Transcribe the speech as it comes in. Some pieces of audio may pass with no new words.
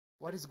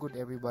What is good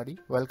everybody,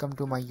 welcome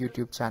to my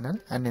YouTube channel,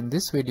 and in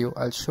this video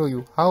I'll show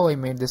you how I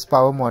made this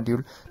power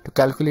module to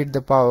calculate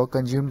the power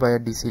consumed by a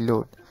DC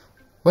load.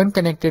 When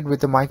connected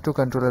with a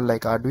microcontroller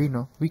like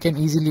Arduino, we can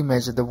easily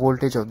measure the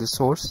voltage of the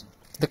source,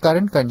 the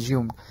current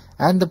consumed,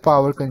 and the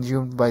power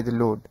consumed by the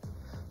load.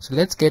 So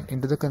let's get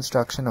into the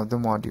construction of the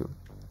module.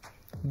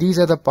 These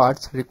are the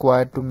parts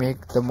required to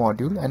make the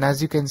module, and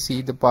as you can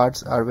see, the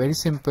parts are very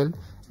simple.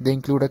 They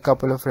include a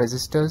couple of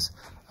resistors,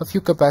 a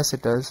few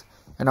capacitors,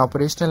 an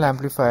operational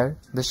amplifier,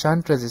 the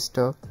shunt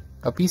resistor,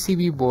 a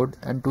PCB board,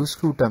 and 2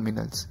 screw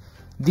terminals.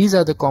 These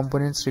are the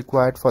components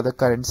required for the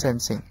current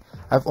sensing.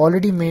 I've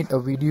already made a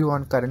video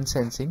on current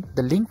sensing.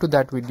 The link to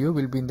that video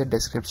will be in the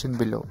description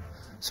below.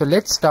 So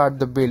let's start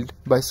the build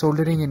by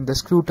soldering in the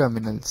screw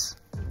terminals.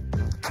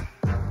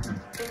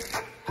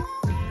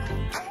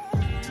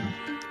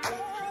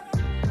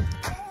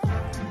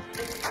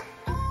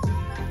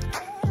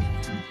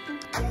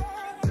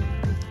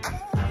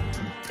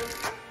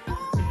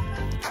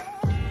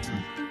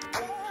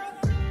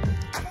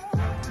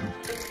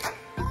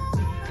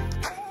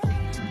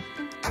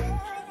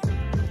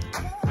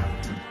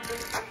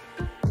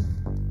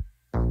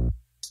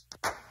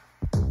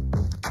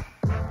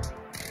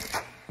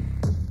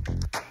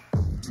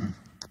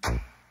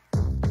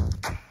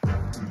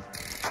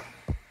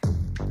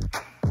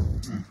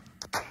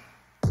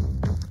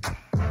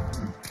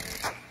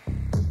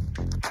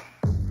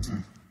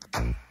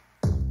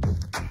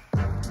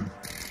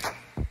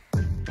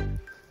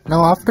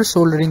 Now after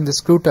soldering the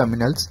screw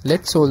terminals,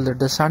 let's solder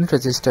the shunt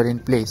resistor in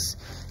place.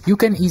 You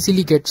can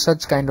easily get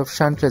such kind of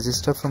shunt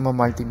resistor from a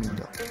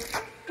multimeter.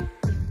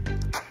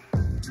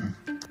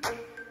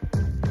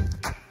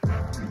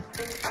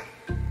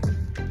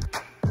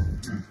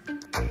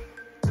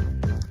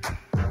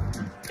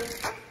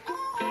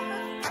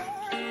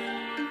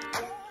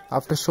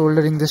 After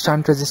soldering the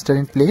shunt resistor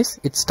in place,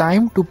 it's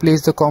time to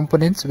place the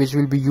components which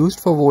will be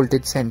used for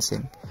voltage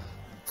sensing.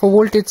 For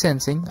voltage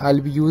sensing,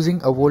 I'll be using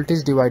a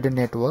voltage divider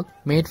network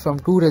made from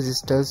 2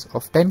 resistors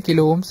of 10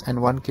 kilo ohms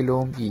and 1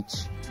 kilo ohm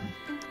each.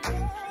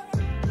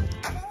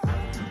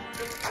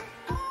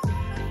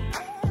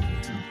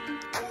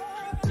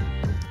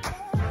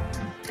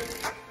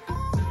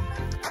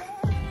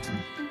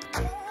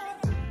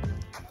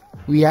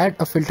 We add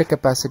a filter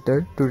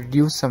capacitor to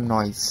reduce some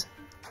noise.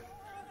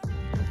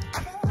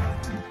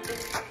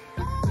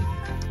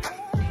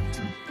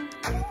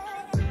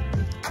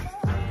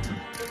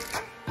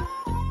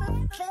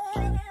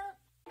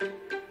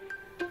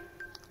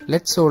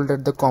 Let's solder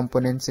the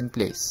components in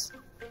place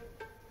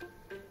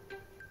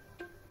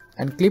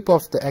and clip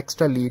off the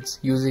extra leads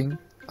using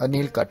a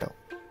nail cutter.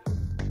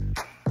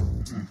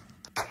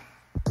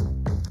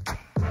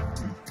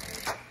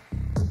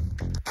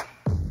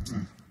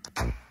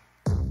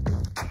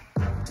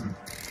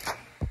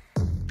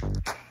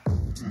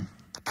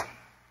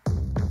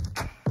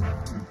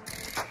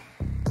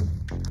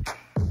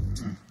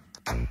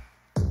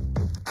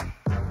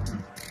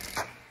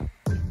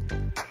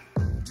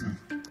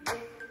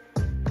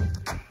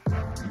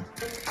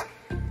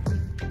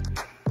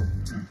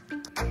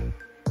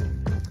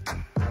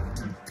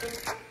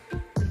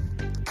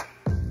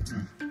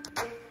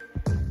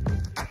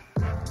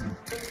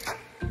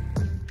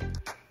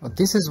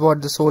 This is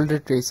what the solder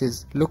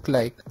traces look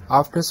like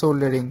after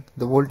soldering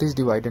the voltage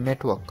divider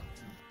network.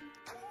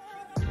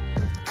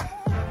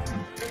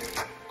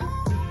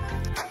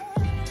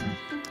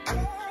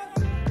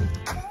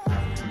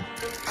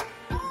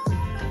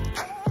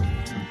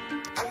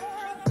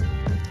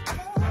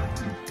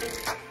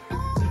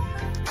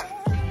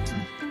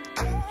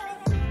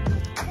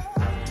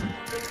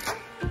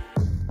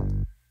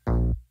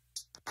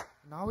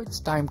 Now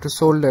it's time to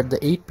solder the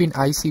 8-pin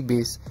IC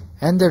base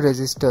and the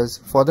resistors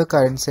for the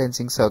current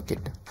sensing circuit.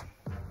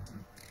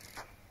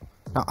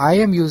 Now I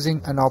am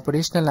using an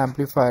operational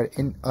amplifier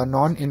in a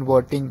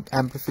non-inverting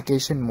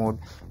amplification mode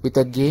with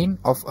a gain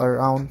of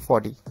around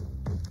 40.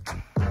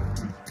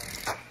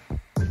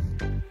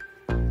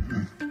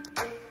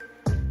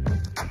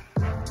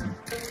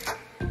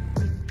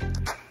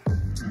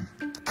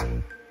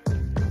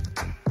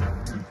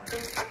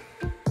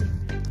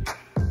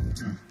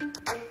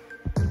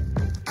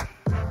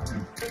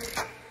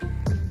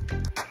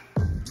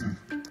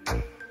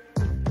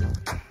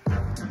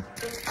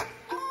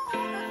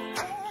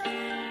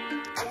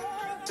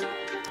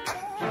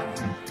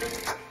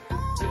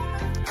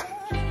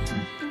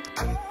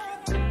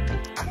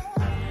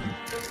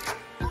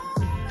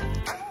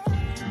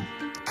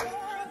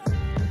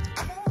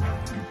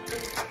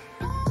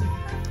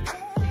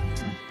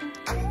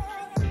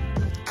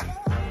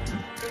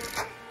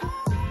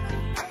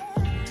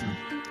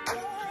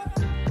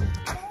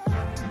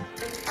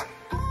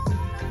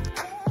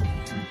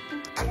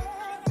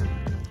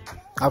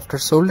 After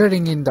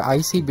soldering in the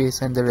IC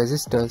base and the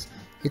resistors,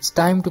 it's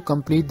time to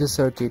complete the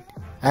circuit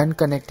and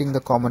connecting the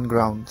common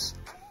grounds.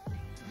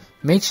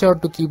 Make sure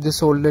to keep the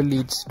solder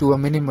leads to a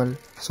minimal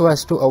so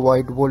as to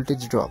avoid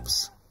voltage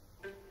drops.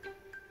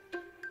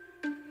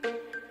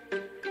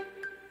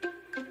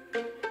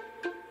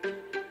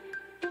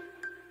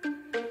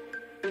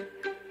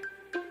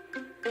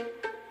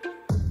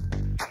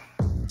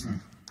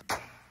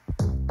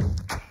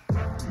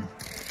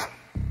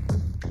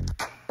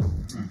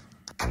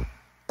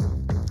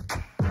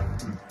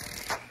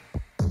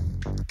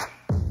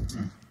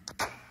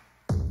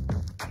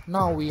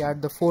 Now we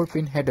add the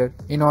 4-pin header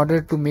in order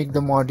to make the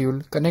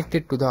module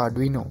connected to the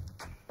Arduino.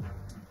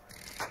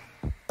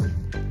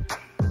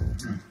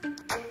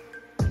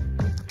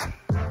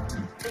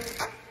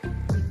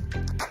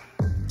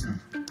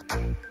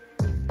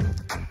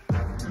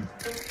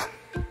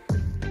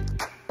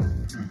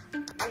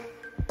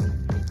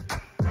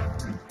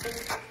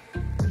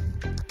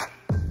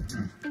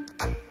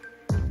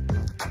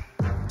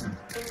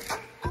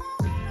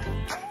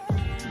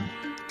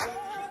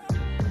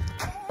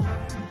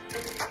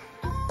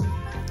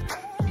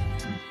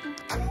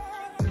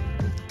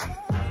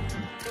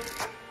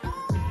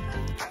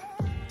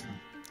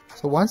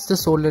 So once the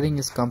soldering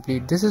is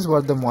complete, this is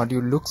what the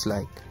module looks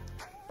like.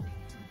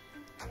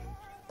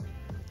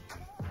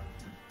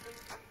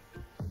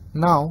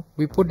 Now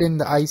we put in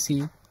the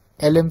IC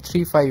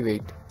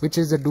LM358, which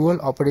is the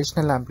dual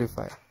operational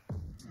amplifier.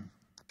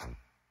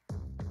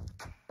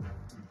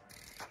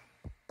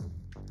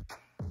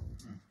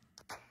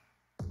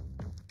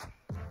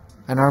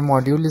 And our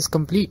module is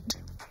complete.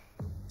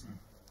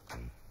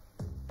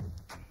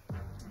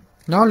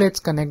 Now let's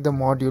connect the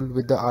module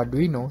with the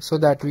Arduino so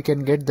that we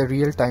can get the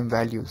real-time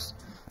values.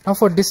 Now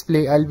for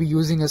display, I'll be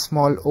using a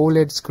small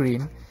OLED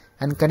screen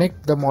and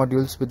connect the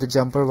modules with the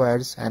jumper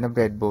wires and a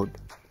breadboard.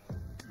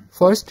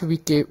 First, we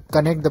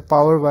connect the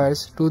power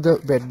wires to the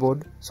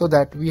breadboard so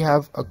that we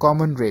have a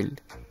common rail.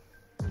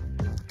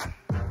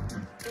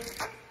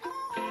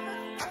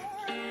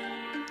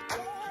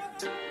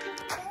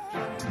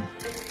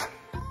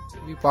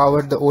 We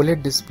powered the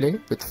OLED display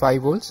with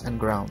 5 volts and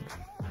ground.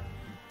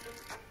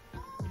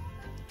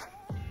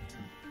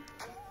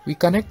 We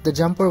connect the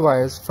jumper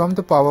wires from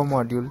the power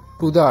module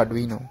to the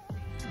Arduino.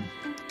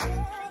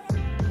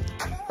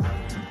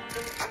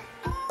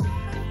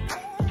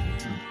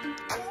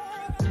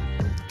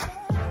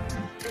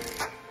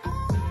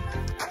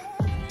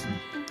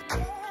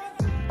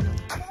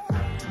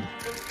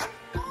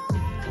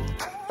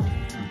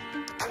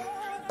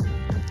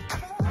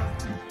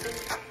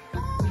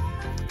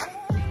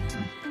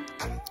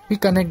 We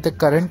connect the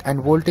current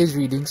and voltage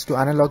readings to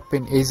analog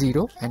pin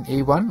A0 and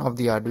A1 of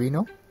the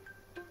Arduino.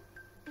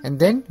 And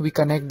then we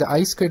connect the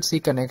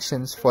I2C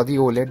connections for the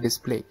OLED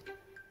display.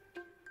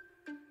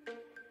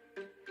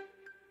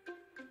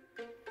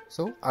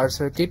 So our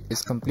circuit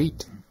is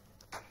complete.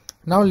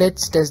 Now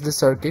let's test the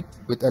circuit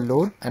with a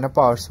load and a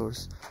power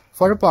source.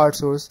 For a power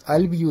source,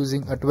 I'll be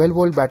using a 12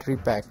 volt battery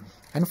pack,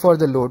 and for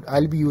the load,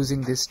 I'll be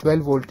using this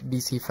 12 volt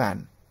DC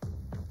fan.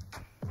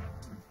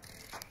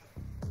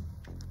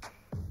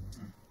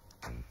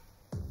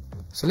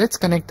 So let's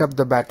connect up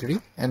the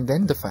battery and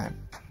then the fan.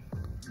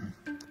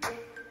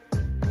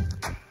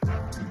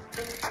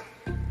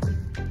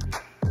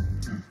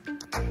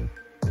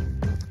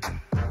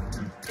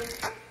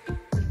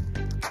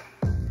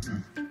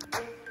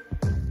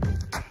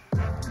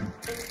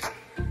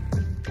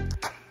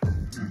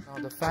 Now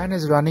the fan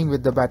is running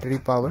with the battery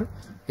power.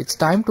 It's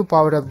time to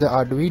power up the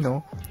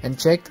Arduino and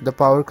check the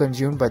power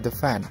consumed by the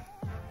fan.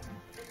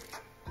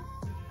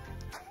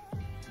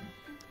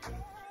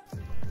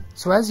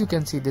 So as you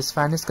can see, this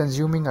fan is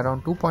consuming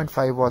around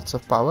 2.5 watts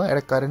of power at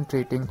a current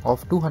rating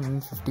of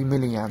 250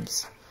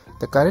 milliamps.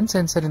 The current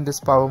sensor in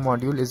this power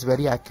module is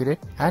very accurate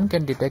and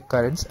can detect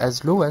currents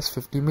as low as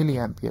 50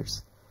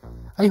 milliamperes.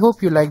 I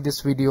hope you like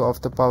this video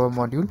of the power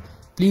module.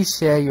 Please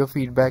share your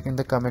feedback in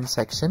the comment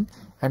section,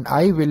 and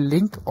I will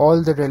link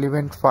all the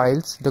relevant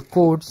files, the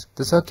codes,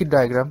 the circuit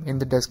diagram in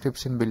the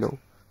description below.